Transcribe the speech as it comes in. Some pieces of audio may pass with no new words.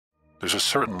There's a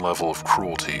certain level of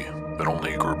cruelty that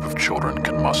only a group of children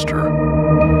can muster.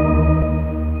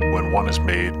 When one is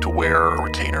made to wear a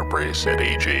retainer brace at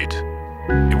age 8,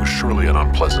 it was surely an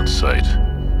unpleasant sight,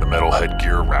 the metal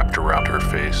headgear wrapped around her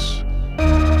face.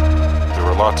 There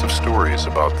were lots of stories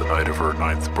about the night of her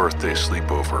 9th birthday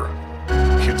sleepover.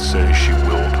 Kids say she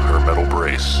willed her metal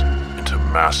brace into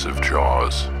massive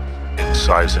jaws,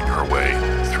 incising her way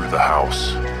through the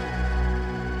house.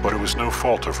 But it was no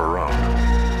fault of her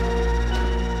own.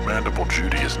 Mandible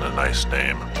Judy isn't a nice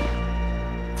name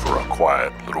for a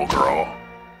quiet little girl.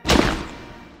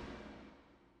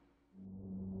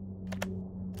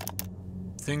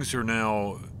 Things are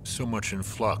now so much in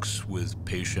flux with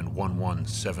patient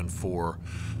 1174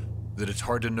 that it's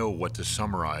hard to know what to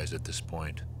summarize at this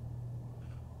point.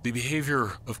 The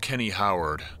behavior of Kenny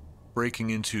Howard, breaking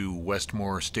into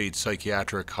Westmore State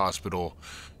Psychiatric Hospital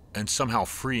and somehow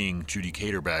freeing Judy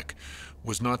Kaderbeck,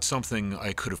 was not something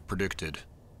I could have predicted.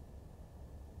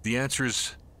 The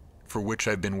answers for which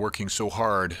I've been working so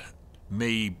hard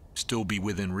may still be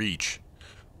within reach,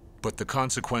 but the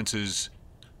consequences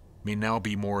may now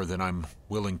be more than I'm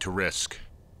willing to risk.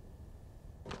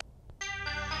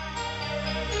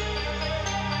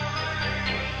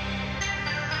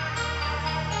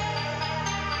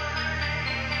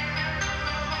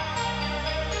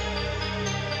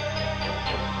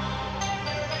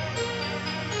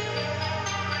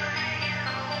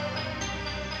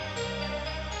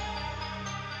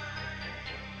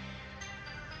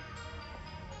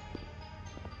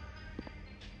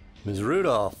 Ms.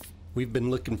 Rudolph, we've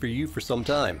been looking for you for some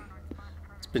time.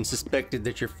 It's been suspected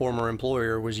that your former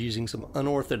employer was using some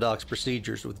unorthodox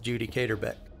procedures with Judy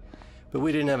Kaderbeck, but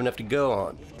we didn't have enough to go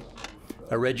on.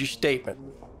 I read your statement.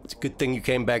 It's a good thing you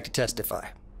came back to testify.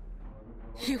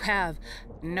 You have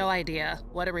no idea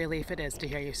what a relief it is to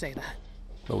hear you say that.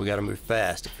 But we gotta move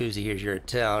fast. If Fusi hears you're in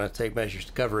town, he'll take measures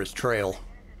to cover his trail.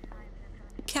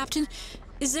 Captain,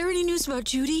 is there any news about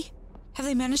Judy? Have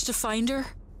they managed to find her?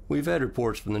 We've had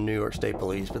reports from the New York State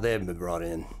Police, but they haven't been brought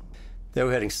in. They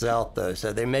were heading south, though,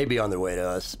 so they may be on their way to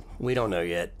us. We don't know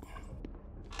yet.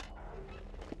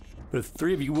 But if the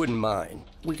three of you wouldn't mind,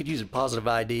 we could use a positive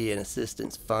ID and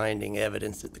assistance finding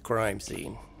evidence at the crime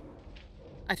scene.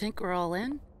 I think we're all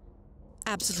in.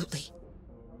 Absolutely.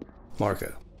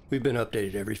 Marco, we've been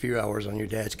updated every few hours on your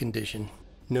dad's condition.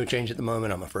 No change at the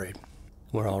moment, I'm afraid.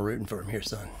 We're all rooting for him here,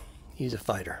 son. He's a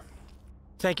fighter.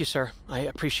 Thank you, sir. I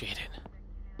appreciate it.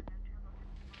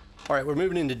 All right, we're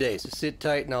moving in today, so sit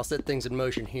tight and I'll set things in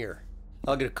motion here.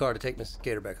 I'll get a car to take Mrs.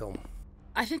 Kaderbeck home.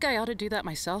 I think I ought to do that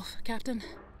myself, Captain.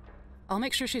 I'll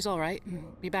make sure she's all right and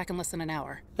be back in less than an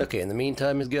hour. Okay, in the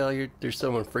meantime, Ms. Galliard, there's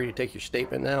someone free to take your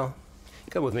statement now.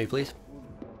 Come with me, please.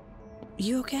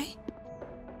 You okay?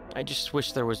 I just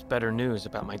wish there was better news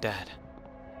about my dad.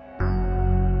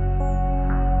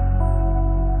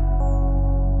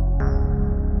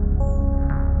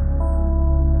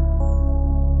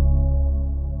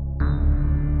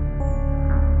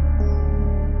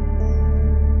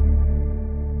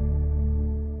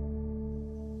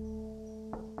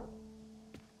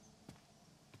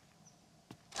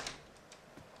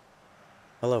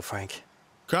 Hello, Frank.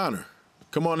 Connor,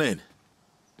 come on in.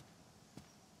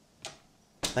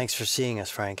 Thanks for seeing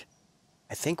us, Frank.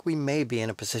 I think we may be in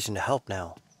a position to help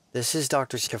now. This is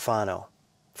Dr. Scafano,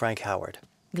 Frank Howard.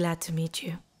 Glad to meet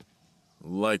you.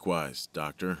 Likewise,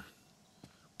 Doctor.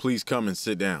 Please come and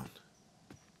sit down.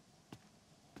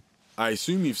 I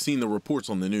assume you've seen the reports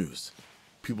on the news.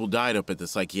 People died up at the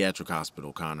psychiatric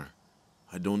hospital, Connor.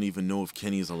 I don't even know if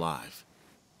Kenny is alive.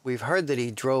 We've heard that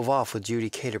he drove off with Judy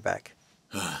Kaderbeck.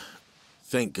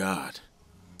 Thank God.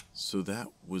 So that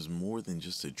was more than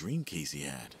just a dream Casey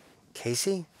had.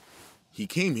 Casey? He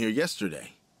came here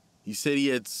yesterday. He said he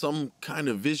had some kind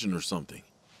of vision or something.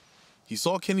 He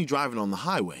saw Kenny driving on the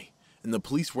highway, and the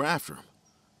police were after him.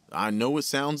 I know it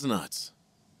sounds nuts.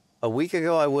 A week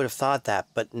ago I would have thought that,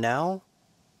 but now?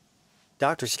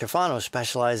 Dr. Scafano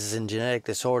specializes in genetic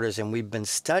disorders, and we've been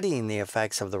studying the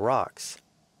effects of the rocks.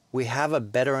 We have a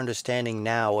better understanding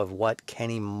now of what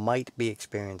Kenny might be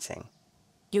experiencing.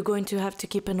 You're going to have to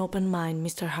keep an open mind,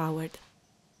 Mr. Howard.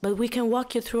 But we can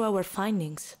walk you through our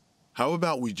findings. How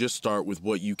about we just start with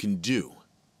what you can do?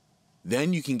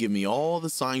 Then you can give me all the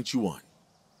science you want.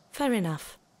 Fair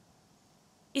enough.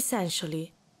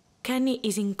 Essentially, Kenny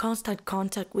is in constant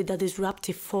contact with the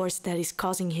disruptive force that is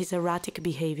causing his erratic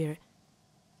behavior.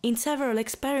 In several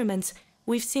experiments,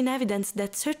 we've seen evidence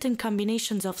that certain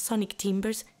combinations of sonic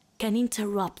timbres can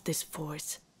interrupt this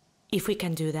force. If we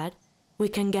can do that, we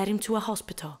can get him to a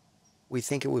hospital. We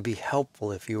think it would be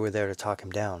helpful if you were there to talk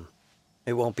him down.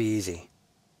 It won't be easy.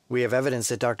 We have evidence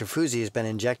that Dr. Fusi has been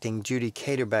injecting Judy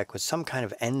Kaderbeck with some kind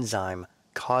of enzyme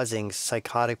causing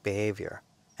psychotic behavior,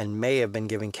 and may have been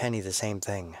giving Kenny the same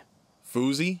thing.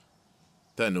 Fusi?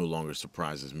 That no longer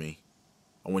surprises me.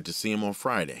 I went to see him on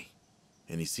Friday,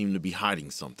 and he seemed to be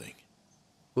hiding something.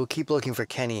 We'll keep looking for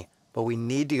Kenny, but we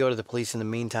need to go to the police in the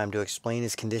meantime to explain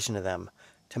his condition to them,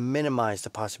 to minimize the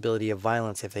possibility of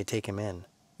violence if they take him in.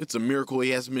 It's a miracle he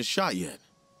hasn't been shot yet.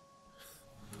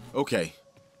 Okay,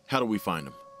 how do we find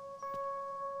him?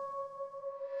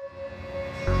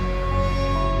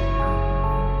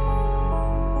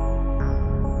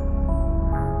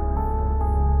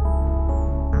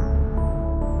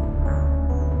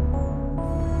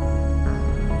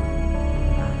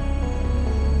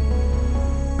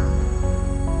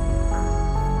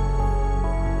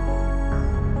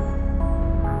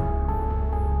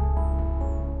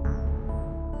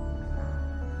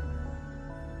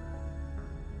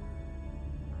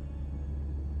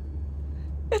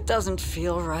 It doesn't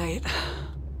feel right.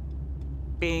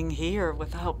 Being here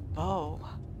without Bo.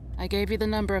 I gave you the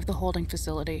number of the holding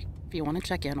facility if you want to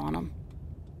check in on him.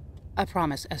 I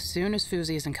promise, as soon as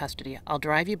Fusi is in custody, I'll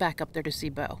drive you back up there to see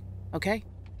Bo, okay?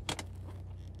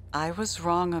 I was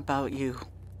wrong about you.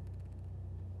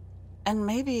 And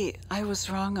maybe I was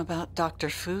wrong about Dr.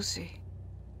 Fusi.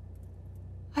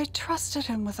 I trusted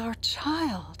him with our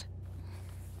child.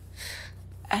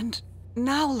 And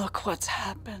now look what's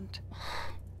happened.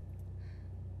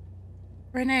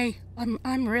 René,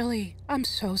 I'm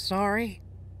so sorry.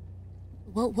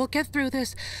 We'll get through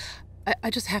this. I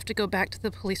just have to go back to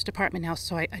the police department now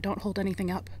so I don't hold anything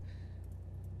up.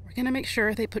 We're gonna make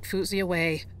sure they put Fusi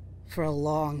away for a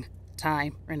long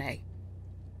time, René.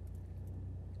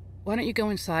 Why don't you go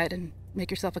inside and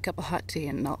make yourself a cup of hot tea,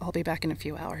 and I'll be back in a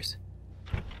few hours.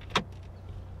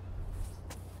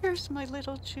 Here's my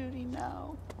little Judy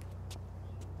now.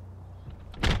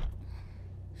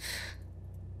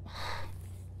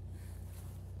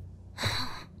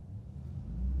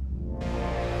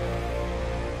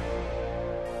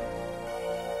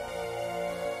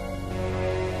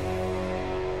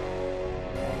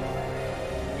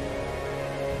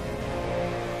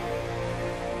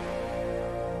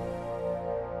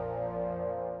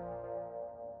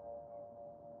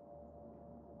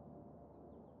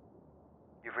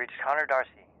 You've reached Connor Darcy.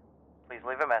 Please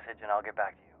leave a message and I'll get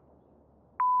back to you.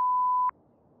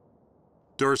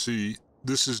 Darcy,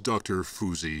 this is Dr.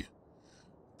 Fusi.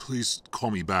 Please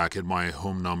call me back at my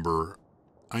home number.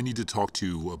 I need to talk to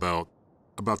you about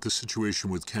the situation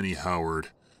with Kenny Howard.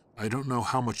 I don't know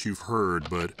how much you've heard,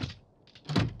 but...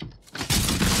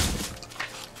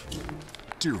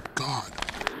 Dear God.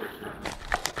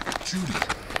 Judy,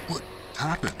 what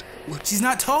happened? What? She's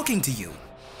not talking to you.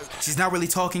 She's not really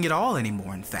talking at all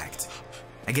anymore, in fact.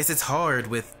 I guess it's hard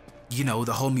with, you know,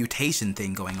 the whole mutation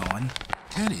thing going on.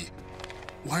 Kenny,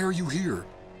 why are you here?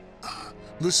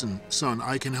 Listen, son,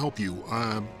 I can help you.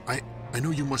 I know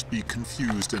you must be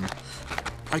confused, and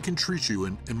I can treat you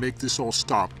and make this all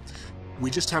stop.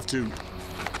 We just have to...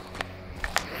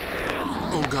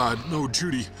 Oh God, no,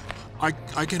 Judy. I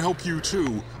can help you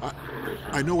too.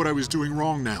 I know what I was doing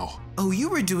wrong now. Oh, you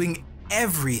were doing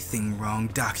everything wrong,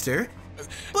 Doctor.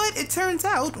 But it turns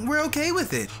out we're okay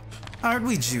with it. Aren't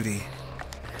we, Judy?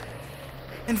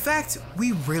 In fact,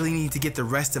 we really need to get the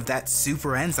rest of that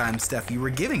super enzyme stuff you were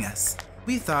giving us.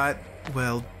 We thought,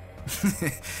 well,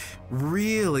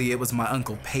 really it was my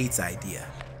Uncle Pate's idea.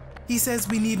 He says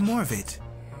we need more of it.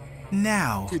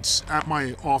 Now. It's at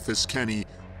my office, Kenny.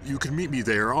 You can meet me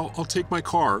there. I'll take my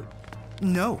car.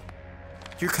 No.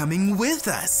 You're coming with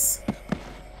us.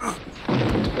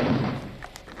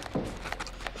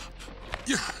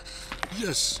 Yeah.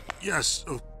 Yes,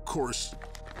 of course.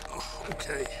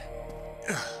 Okay.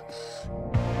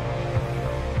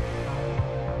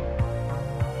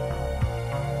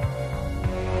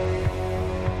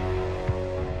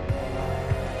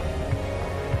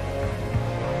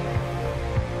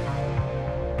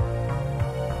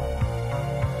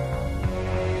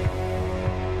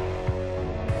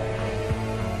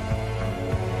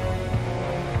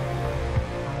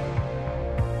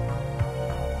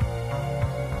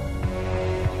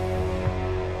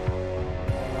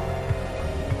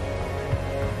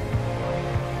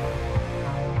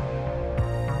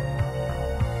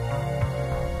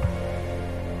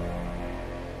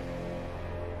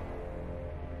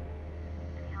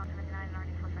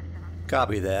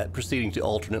 Copy that. Proceeding to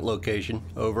alternate location.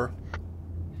 Over.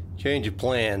 Change of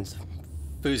plans.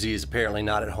 Fusi is apparently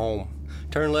not at home.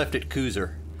 Turn left at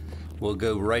Kuzer. We'll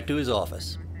go right to his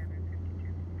office.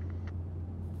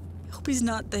 I hope he's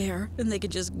not there, and they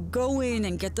could just go in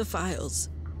and get the files.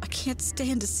 I can't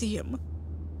stand to see him.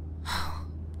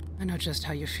 I know just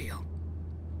how you feel.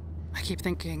 I keep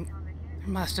thinking there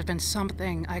must have been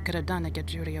something I could have done to get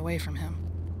Judy away from him.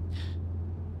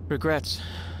 Regrets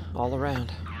all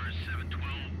around. Cars 712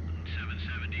 and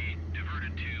 770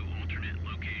 diverted to alternate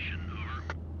location. Over.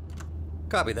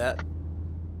 Copy that.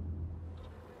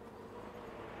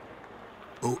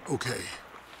 Oh, okay.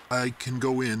 I can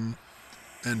go in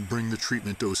and bring the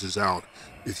treatment doses out.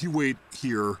 If you wait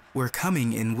here... We're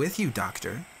coming in with you,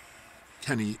 Doctor.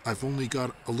 Kenny, I've only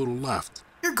got a little left.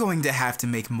 You're going to have to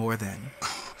make more then.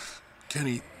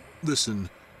 Kenny, listen.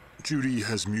 Judy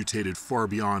has mutated far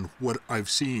beyond what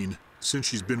I've seen since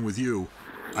she's been with you.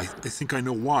 I think I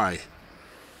know why.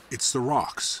 It's the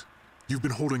rocks. You've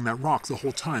been holding that rock the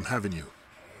whole time, haven't you?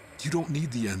 You don't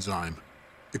need the enzyme.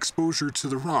 Exposure to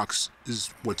the rocks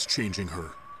is what's changing her.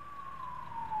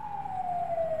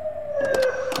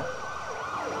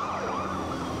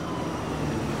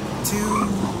 Two,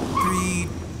 three,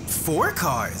 4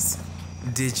 cars.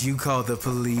 Did you call the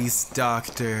police,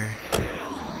 Doctor?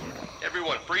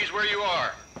 Everyone, freeze where you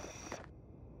are.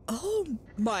 Oh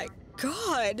my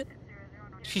God.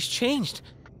 She's changed.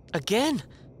 Again.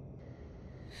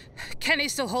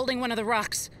 Kenny's still holding one of the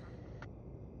rocks.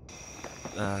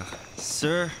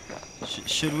 Sir,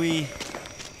 should we...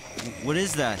 What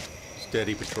is that?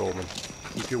 Steady, patrolman.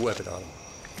 Keep your weapon on him.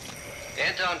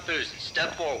 Anton Fusi,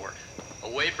 step forward.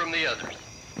 Away from the others.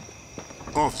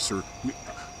 Officer,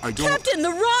 I don't... Captain, the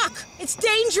rock! It's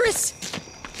dangerous!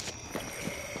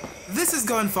 This has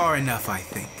gone far enough, I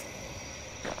think.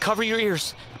 Cover your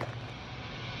ears.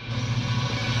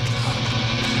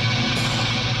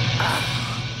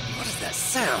 What is that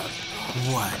sound?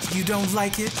 What, you don't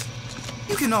like it?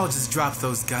 You can all just drop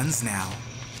those guns now.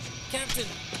 Captain.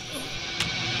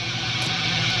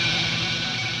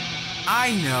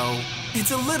 I know.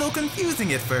 It's a little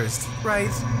confusing at first, right?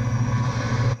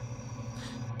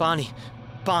 Bonnie.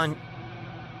 Bon.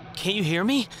 Can't you hear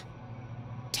me?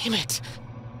 Damn it.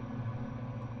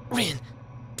 Rin.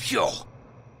 Pyo.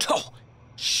 To.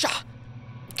 Sha.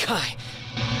 Kai.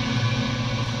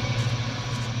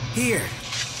 Here.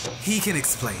 He can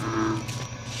explain.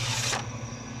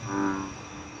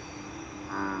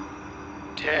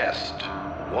 Test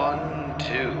 1,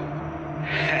 2.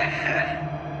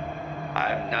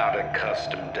 I'm not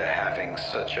accustomed to having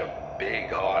such a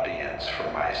big audience for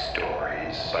my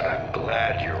stories, but I'm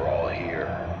glad you're all here.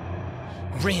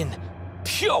 Rin.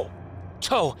 Pyo.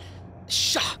 To.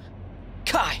 Sha.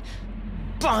 Kai.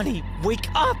 Bonnie, wake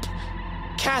up!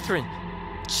 Catherine.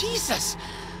 Jesus.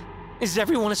 Is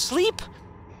everyone asleep?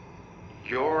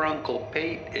 Your Uncle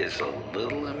Pate is a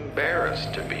little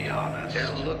embarrassed, to be honest.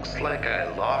 It looks like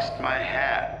I lost my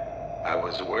hat. I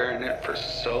was wearing it for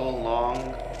so long,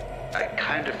 I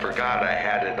kind of forgot I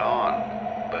had it on,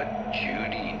 but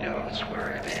Judy knows where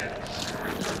it is.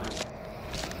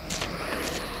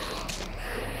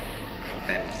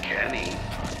 And Kenny,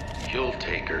 you'll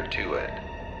take her to it.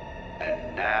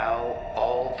 And now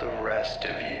all the rest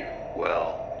of you,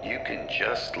 well, you can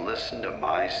just listen to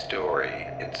my story.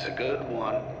 It's a good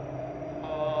one.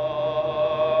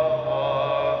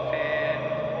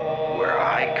 Where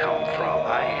I come from,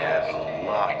 I had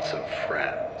lots of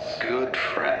friends, good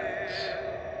friends.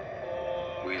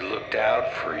 We looked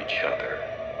out for each other.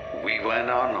 We went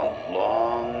on a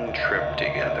long trip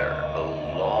together, a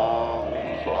long,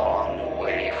 long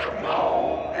way from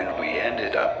home, and we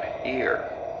ended up here.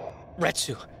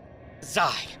 Retsu.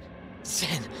 Zai.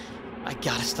 Zen. I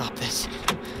gotta stop this.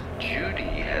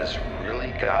 Judy has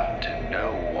really gotten to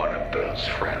know one of those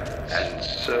friends, and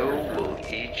so will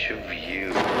each of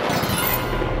you.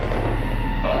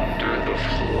 Under the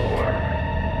floor,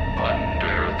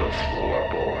 under the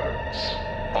floorboards,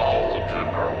 all of them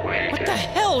are waiting. What the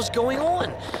hell's going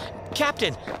on?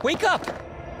 Captain, wake up!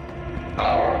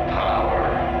 Our power,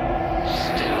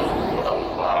 still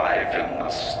alive in the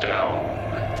stone.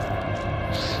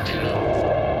 Still.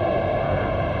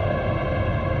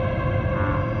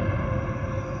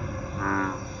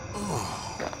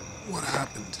 What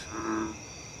happened?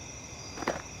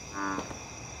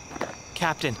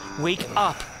 Captain, wake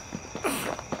up!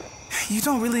 You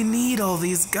don't really need all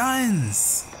these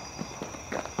guns.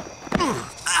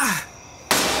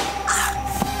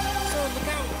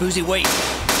 Fusi, wait!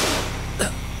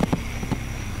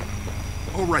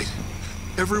 All right.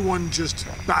 Everyone just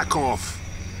back off.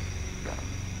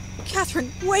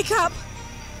 Catherine, wake up!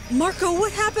 Marco,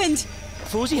 what happened?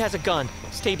 Fusi has a gun.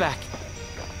 Stay back.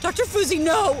 Dr. Fusi,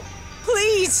 no!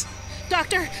 Please!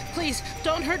 Doctor, please,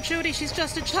 don't hurt Judy. She's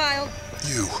just a child.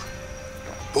 You.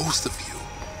 Both of you.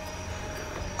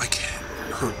 I can't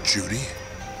hurt Judy.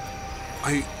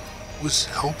 I was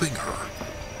helping her.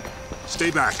 Stay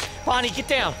back. Bonnie, get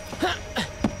down.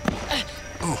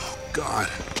 God,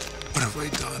 what have I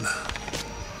done?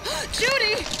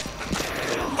 Judy!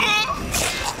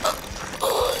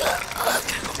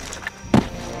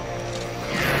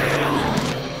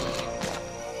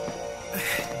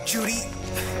 Judy,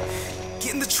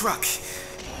 get in the truck.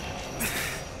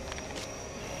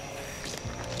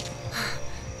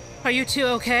 Are you two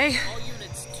okay? All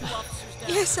units, 2 officers down.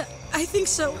 Yes, I think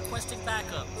so. Requesting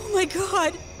backup. Oh my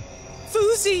god!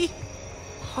 Fusi!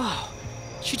 Oh,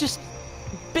 she just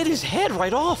bit his head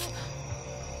right off.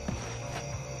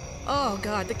 Oh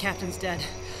god, the captain's dead.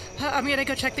 I'm gonna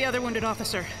go check the other wounded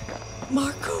officer.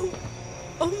 Marco!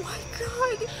 Oh my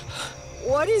god!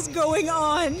 What is going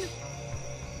on?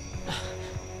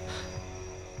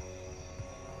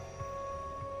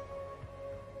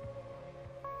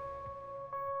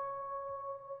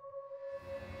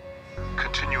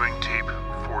 Continuing tape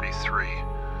 43.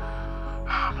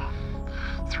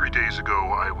 3 days ago,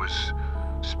 I was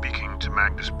speaking to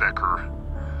Magnus Becker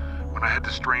when I had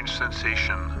the strange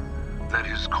sensation that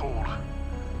his cold,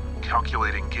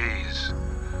 calculating gaze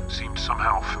seemed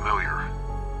somehow familiar.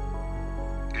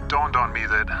 It dawned on me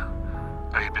that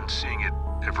I had been seeing it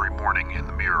every morning in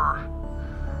the mirror.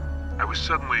 I was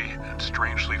suddenly and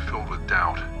strangely filled with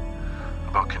doubt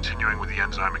about continuing with the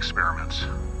enzyme experiments.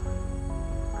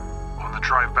 On the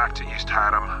drive back to East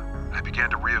Haddam, I began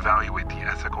to reevaluate the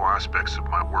ethical aspects of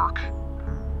my work.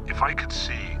 If I could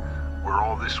see where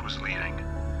all this was leading,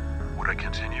 would I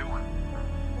continue?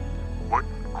 What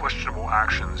questionable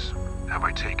actions have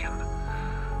I taken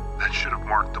that should have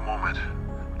marked the moment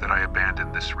that I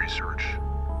abandoned this research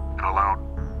and allowed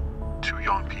 2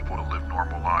 young people to live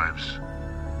normal lives?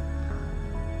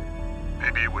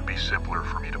 Maybe it would be simpler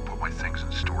for me to put my things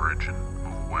in storage and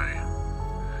move away.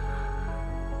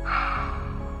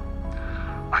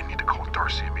 I need to call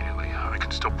Darcy immediately. I can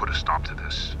still put a stop to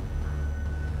this.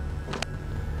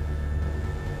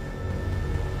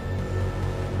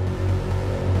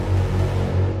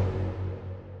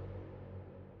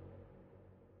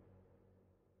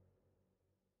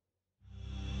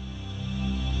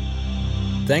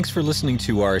 Thanks for listening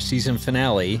to our season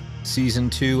finale, Season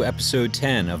 2, Episode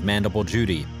 10 of Mandible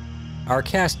Judy. Our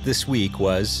cast this week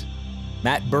was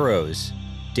Matt Burrows,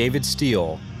 David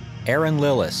Steele, Erin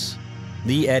Lillis,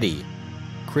 Lee Eddy,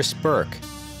 Chris Burke,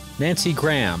 Nancy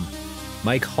Graham,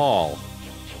 Mike Hall,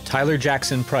 Tyler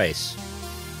Jackson Price,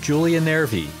 Julia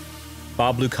Nervi,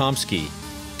 Bob Lukomski,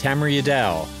 Tamara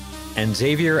Yadao, and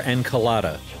Xavier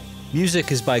Encalada.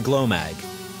 Music is by Glowmag.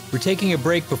 We're taking a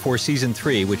break before Season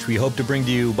 3, which we hope to bring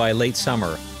to you by late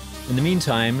summer. In the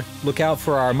meantime, look out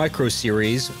for our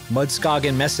micro-series,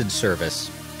 Mudskoggin Message Service,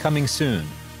 coming soon.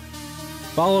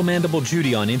 Follow Mandible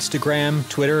Judy on Instagram,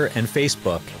 Twitter, and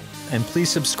Facebook, and please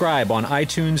subscribe on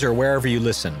iTunes or wherever you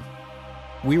listen.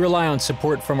 We rely on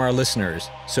support from our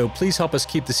listeners, so please help us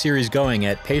keep the series going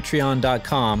at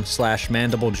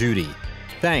patreon.com/mandiblejudy.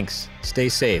 Thanks, stay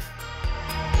safe.